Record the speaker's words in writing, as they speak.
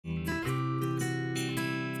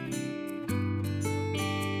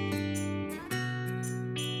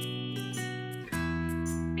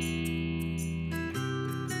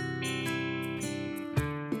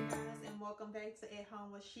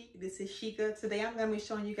This is Sheikah. Today I'm going to be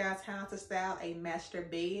showing you guys how to style a master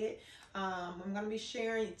bed. I'm going to be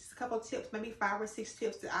sharing just a couple tips, maybe 5 or 6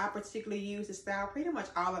 tips that I particularly use to style pretty much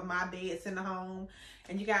all of my beds in the home.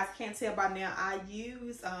 And you guys can't tell by now, I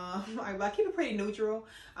use, I keep it pretty neutral.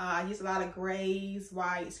 I use a lot of grays,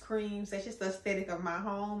 whites, creams. That's just the aesthetic of my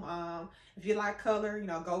home. If you like color, you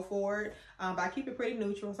know, go for it. But I keep it pretty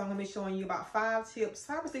neutral. So I'm going to be showing you about 5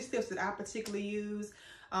 or 6 tips that I particularly use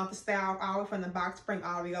to style all the way from the box spring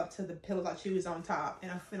all the way up to the pillows I choose on top.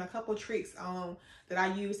 And a couple tricks that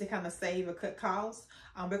I use to kind of save or cut costs.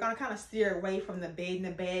 We're going to kind of steer away from the bed in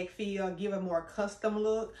the bag feel, give a more custom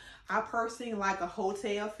look. I personally like a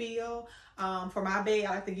hotel feel. For my bed,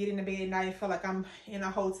 I like to get in the bed at night and feel like I'm in a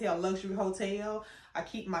hotel, luxury hotel. I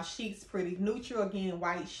keep my sheets pretty neutral, again,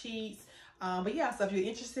 white sheets. But yeah, so if you're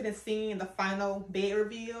interested in seeing the final bed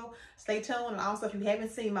reveal, stay tuned. And also, if you haven't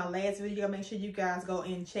seen my last video, make sure you guys go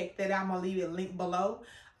and check that out. I'm going to leave a link below.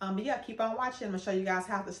 But yeah, keep on watching. I'm going to show you guys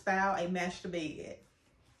how to style a master bed.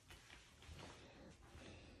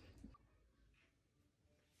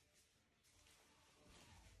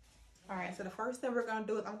 Alright, so the first thing we're going to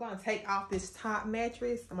do is I'm going to take off this top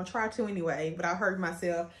mattress. I'm going to try to anyway, but I hurt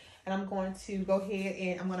myself. And I'm going to go ahead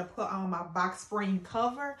and I'm going to put on my box spring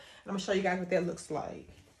cover. And I'm going to show you guys what that looks like.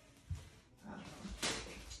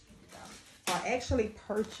 So I actually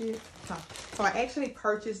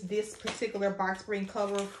purchased this particular box spring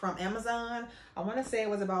cover from Amazon. I want to say it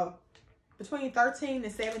was about between 13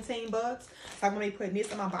 and 17 bucks. So I'm going to be putting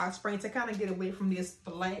this on my box spring to kind of get away from this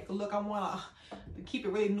black look. I want to keep it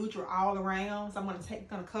really neutral all around. So I'm going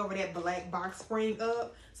to cover that black box spring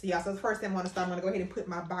up. So yeah, so the first thing I'm going to start, I'm going to go ahead and put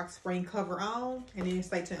my box spring cover on, and then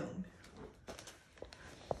stay tuned.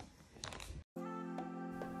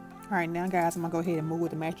 All right, now guys, I'm going to go ahead and move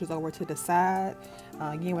the mattress over to the side.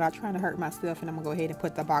 Again, without trying to hurt myself, and I'm going to go ahead and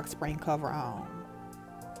put the box spring cover on.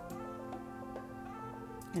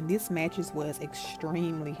 And this mattress was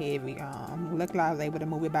extremely heavy. Luckily I was able to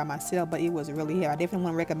move it by myself, but it was really heavy. I definitely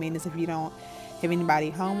want to recommend this if you don't have anybody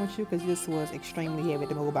home with you, because this was extremely heavy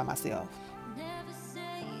to move by myself.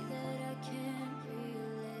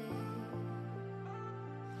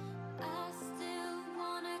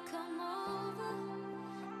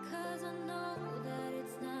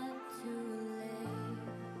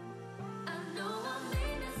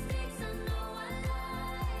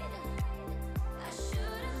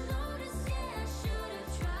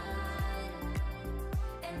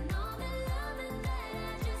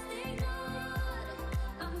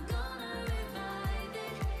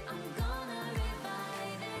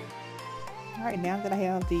 Alright, now that I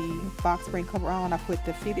have the box spring cover on, I put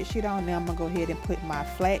the fitted sheet on. Now I'm going to go ahead and put my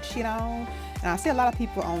flat sheet on. And I see a lot of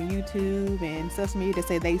people on YouTube and social media that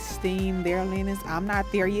say they steam their linens. I'm not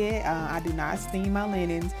there yet. I do not steam my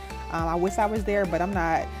linens. I wish I was there, but I'm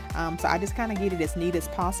not. So I just kind of get it as neat as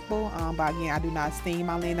possible. But again, I do not steam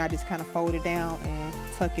my linen. I just kind of fold it down and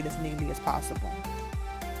tuck it as neatly as possible.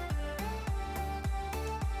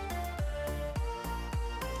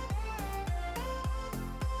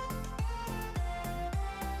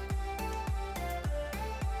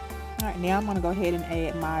 Alright, now I'm going to go ahead and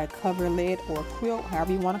add my coverlet or quilt,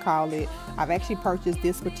 however you want to call it. I've actually purchased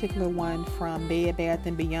this particular one from Bed Bath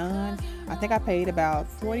 & Beyond. I think I paid about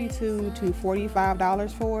 $42 to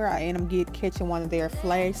 $45 for it. I ended up catching one of their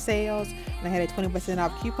flash sales, and I had a 20%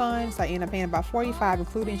 off coupon, so I ended up paying about $45,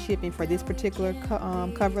 including shipping, for this particular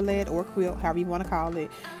coverlet or quilt, however you want to call it.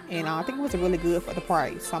 And I think it was really good for the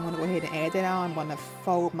price. So I'm going to go ahead and add that on. I'm going to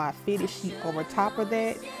fold my fitted sheet over top of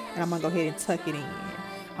that, and I'm going to go ahead and tuck it in.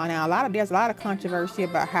 Now there's a lot of controversy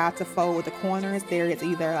about how to fold the corners. There is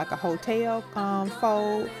either like a hotel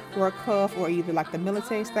fold or a cuff, or either like the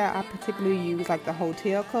military style. I particularly use like the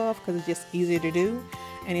hotel cuff because it's just easier to do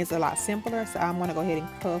and it's a lot simpler. So I'm going to go ahead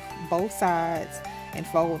and cuff both sides and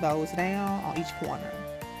fold those down on each corner.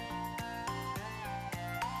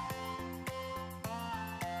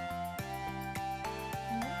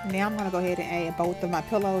 Now I'm going to go ahead and add both of my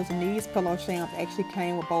pillows, and these pillow shamps actually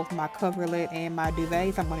came with both my coverlet and my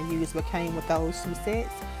duvet. So I'm going to use what came with those 2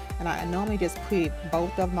 sets. And I normally just put both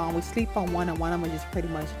of them on. We sleep on one, and one of them is just pretty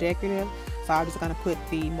much decorative. So I'm just going to put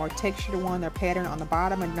the more textured one, their pattern, on the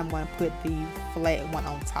bottom, and then I'm going to put the flat one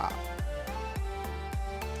on top.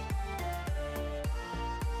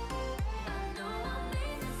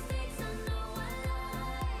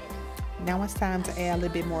 Now it's time to add a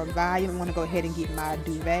little bit more volume. I'm going to go ahead and get my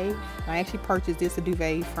duvet. I actually purchased this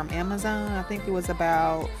duvet from Amazon. I think it was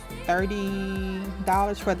about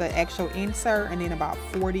 $30 for the actual insert, and then about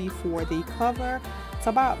 $40 for the cover.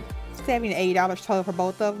 So about $70 to $80 total for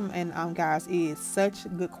both of them, and guys, it is such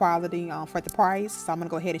good quality for the price. So I'm gonna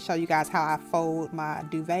go ahead and show you guys how I fold my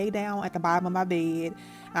duvet down at the bottom of my bed.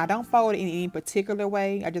 I don't fold it in any particular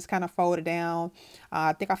way. I just kind of fold it down.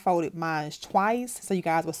 I think I folded mine twice, so you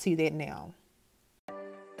guys will see that now.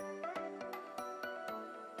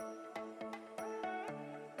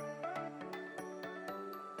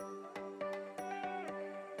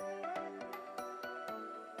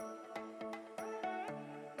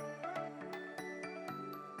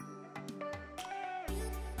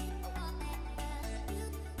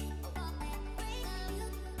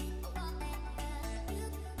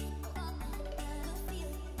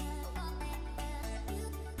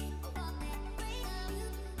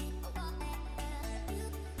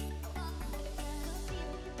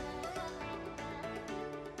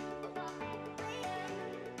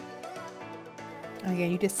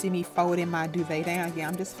 Again, you just see me folding my duvet down. Again,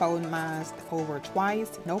 I'm just folding mine over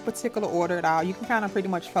twice. No particular order at all. You can kind of pretty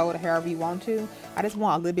much fold it however you want to. I just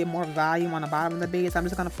want a little bit more volume on the bottom of the bed, so I'm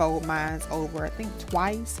just going to fold mine over, I think,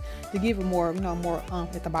 twice to give it more, more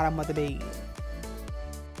oomph at the bottom of the bed.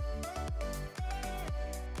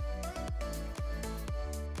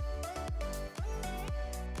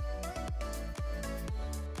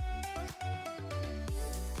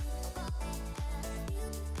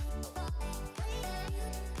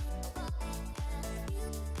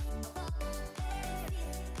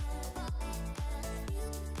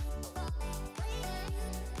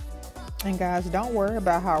 And guys, don't worry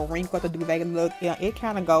about how wrinkled the duvet look. It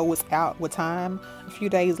kind of goes out with time. A few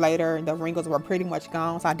days later, the wrinkles were pretty much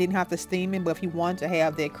gone, so I didn't have to steam it. But if you want to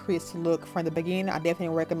have that crisp look from the beginning, I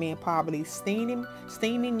definitely recommend probably steaming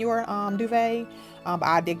your duvet. But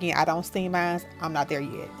I don't steam mine. I'm not there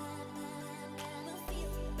yet.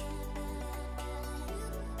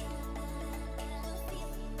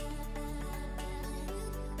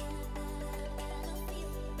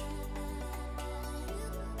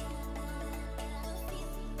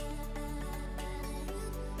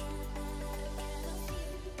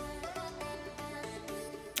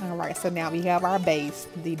 Alright, so now we have our base.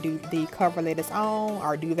 The coverlet is on,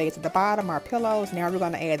 our duvet's at the bottom, our pillows. Now we're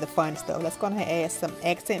going to add the fun stuff. Let's go ahead and add some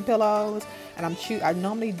accent pillows. And I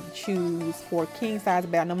normally choose for king size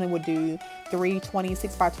bed. I normally would do 3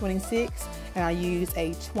 26 by 26. And I use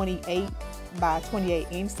a 28 by 28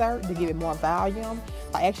 insert to give it more volume.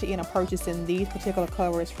 I actually end up purchasing these particular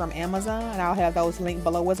covers from Amazon, and I'll have those linked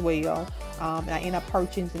below as well. And I end up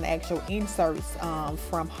purchasing the actual inserts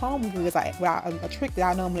from Home Goods. A trick that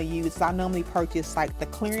I normally use is I normally purchase like the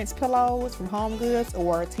clearance pillows from Home Goods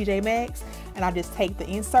or TJ Maxx, and I just take the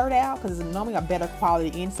insert out because it's normally a better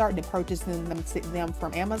quality insert than purchasing them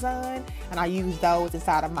from Amazon. And I use those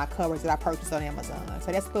inside of my covers that I purchased on Amazon.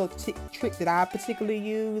 So that's a little trick that I particularly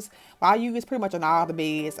use. Well, I use pretty much on all the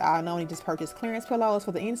beds. I normally just purchase clearance pillows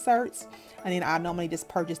for the inserts, and then I normally just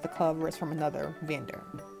purchase the covers from another vendor.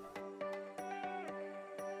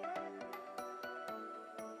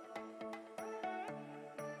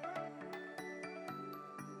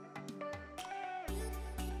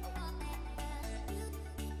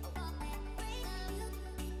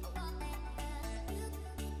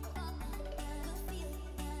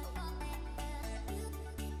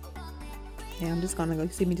 And I'm just gonna go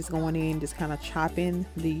see me just going in, just kind of chopping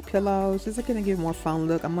the pillows, just to kind of give more fun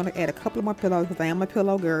look. I'm gonna add a couple more pillows because I am a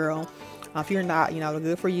pillow girl. If you're not,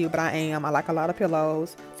 good for you, but I am. I like a lot of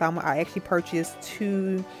pillows, so I actually purchased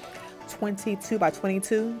two 22 by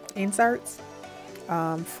 22 inserts.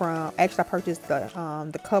 I purchased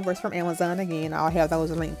the covers from Amazon. Again, I'll have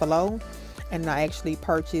those linked below. And I actually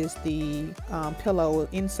purchased the pillow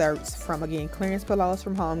inserts from, again, clearance pillows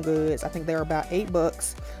from Home Goods. I think they were about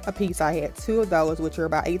 $8 a piece. I had two of those, which are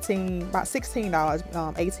about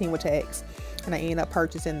 $16, 18 with tax. And I ended up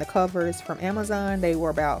purchasing the covers from Amazon. They were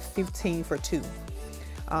about $15 for two,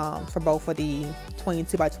 for both of the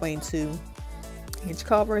 22 by 22 inch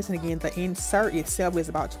covers. And again, the insert itself is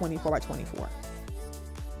about 24 by 24.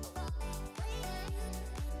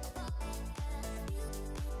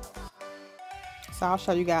 So I'll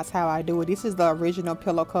show you guys how I do it. This is the original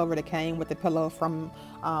pillow cover that came with the pillow from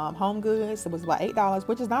Home Goods. It was about $8,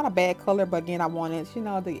 which is not a bad color, but again, I wanted,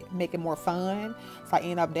 to make it more fun. So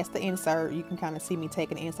that's the insert. You can kind of see me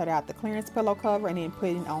taking the insert out the clearance pillow cover and then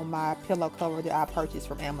putting on my pillow cover that I purchased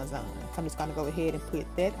from Amazon. So I'm just going to go ahead and put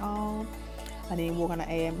that on. And then we're going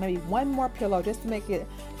to add maybe one more pillow just to make it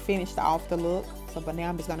finish off the look. So, but now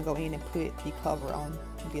I'm just going to go in and put the cover on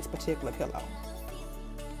this particular pillow.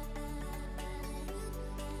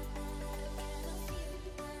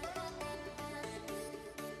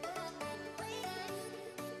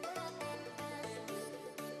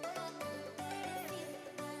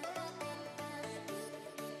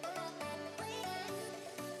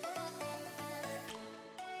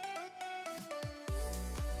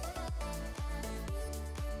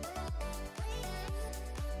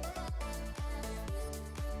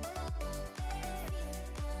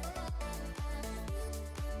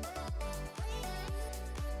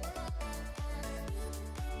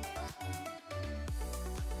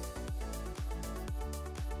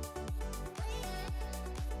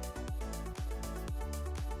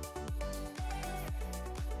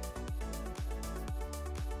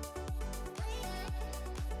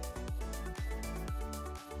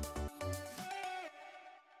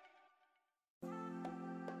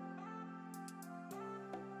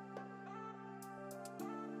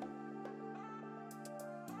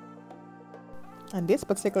 And this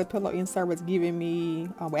particular pillow insert was giving me,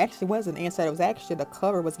 well, actually it wasn't an insert, it was actually the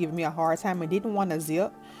cover was giving me a hard time. It didn't want to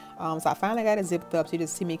zip. So I finally got it zipped up. So you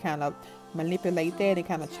just see me kind of manipulate that and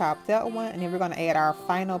kind of chop that one. And then we're going to add our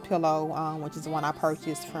final pillow, which is the one I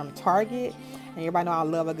purchased from Target. And everybody know I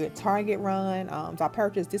love a good Target run. So I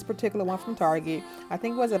purchased this particular one from Target. I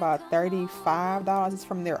think it was about $35. It's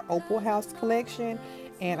from their Opal House collection.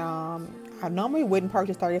 And I normally wouldn't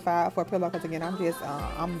purchase $35 for a pillow because, again,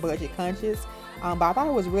 I'm budget conscious. But I thought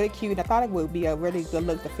it was really cute. I thought it would be a really good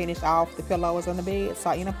look to finish off the pillows on the bed.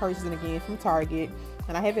 So I ended up purchasing again from Target.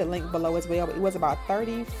 And I have it linked below as well. But it was about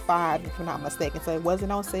 $35 if I'm not mistaken. So it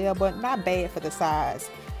wasn't on sale, but not bad for the size.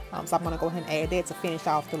 So I'm going to go ahead and add that to finish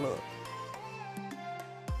off the look.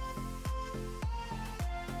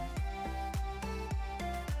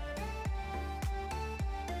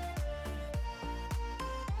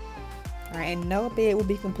 Alright, and no bed would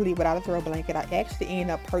be complete without a throw blanket. I actually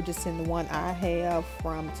ended up purchasing the one I have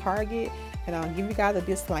from Target. And I'll give you guys a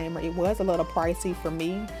disclaimer. It was a little pricey for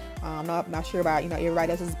me. I'm not sure about,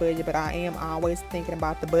 everybody else's budget, but I am always thinking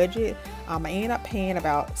about the budget. I ended up paying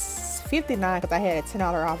about $59 because I had a $10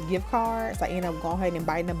 off gift card. So I ended up going ahead and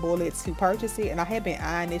biting the bullet to purchase it. And I have been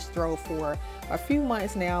eyeing this throw for a few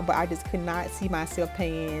months now, but I just could not see myself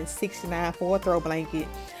paying $69 for a throw blanket.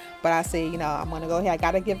 But I said, I'm going to go ahead. I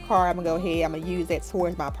got a gift card. I'm going to go ahead. I'm going to use that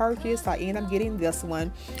towards my purchase. So I ended up getting this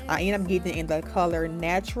one. I ended up getting it in the color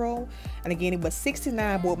natural. And again, it was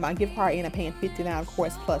 $69, but my gift card ended up paying $59, of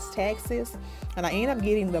course, plus taxes. And I ended up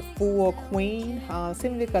getting the full queen,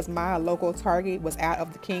 simply because my local Target was out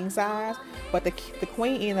of the king size. But the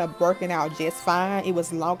queen ended up working out just fine. It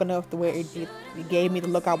was long enough to where it gave me the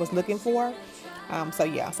look I was looking for. So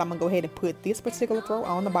yeah, so I'm going to go ahead and put this particular throw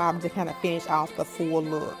on the bottom to kind of finish off the full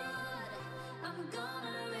look.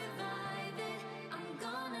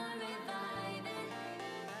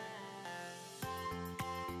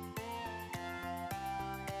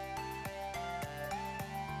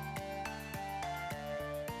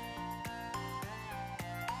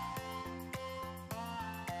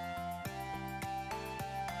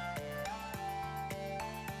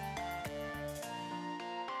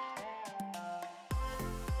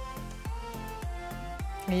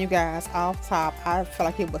 And you guys, off top, I feel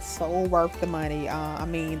like it was so worth the money. I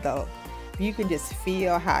mean, you can just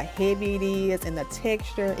feel how heavy it is and the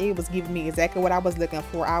texture. It was giving me exactly what I was looking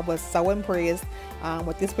for. I was so impressed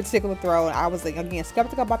with this particular throw. I was, again,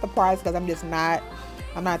 skeptical about the price because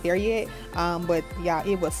I'm not there yet. But yeah,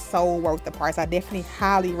 it was so worth the price. I definitely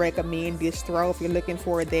highly recommend this throw if you're looking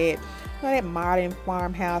for that modern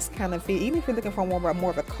farmhouse kind of feel. Even if you're looking for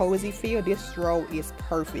more of a cozy feel, this throw is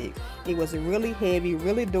perfect. It was really heavy,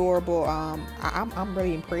 really durable. I'm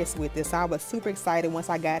really impressed with this. I was super excited once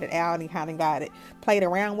I got it out and kind of got it played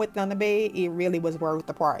around with on the bed. It really was worth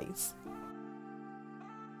the price.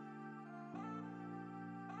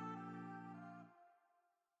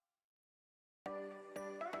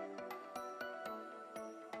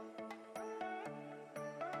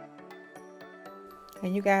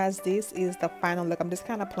 And you guys, this is the final look. I'm just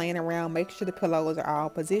kind of playing around, make sure the pillows are all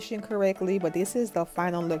positioned correctly, but this is the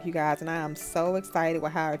final look, you guys, and I am so excited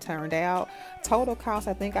with how it turned out. Total cost,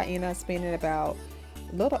 I think I ended up spending about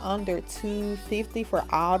a little under $250 for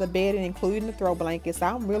all the bedding, including the throw blankets.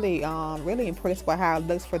 I'm really impressed with how it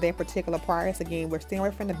looks for that particular price. Again, we're staying away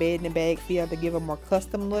from the bed and bag feel to give a more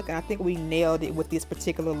custom look, and I think we nailed it with this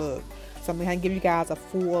particular look. So I'm going to give you guys a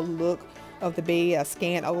full look of the bed, a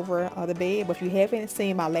scan over of the bed. But if you haven't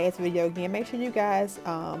seen my last video, again, make sure you guys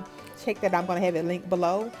check that. I'm going to have it linked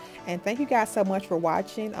below. And thank you guys so much for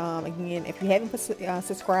watching. Again, if you haven't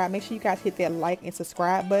subscribed, make sure you guys hit that like and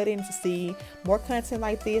subscribe button to see more content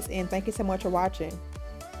like this. And thank you so much for watching.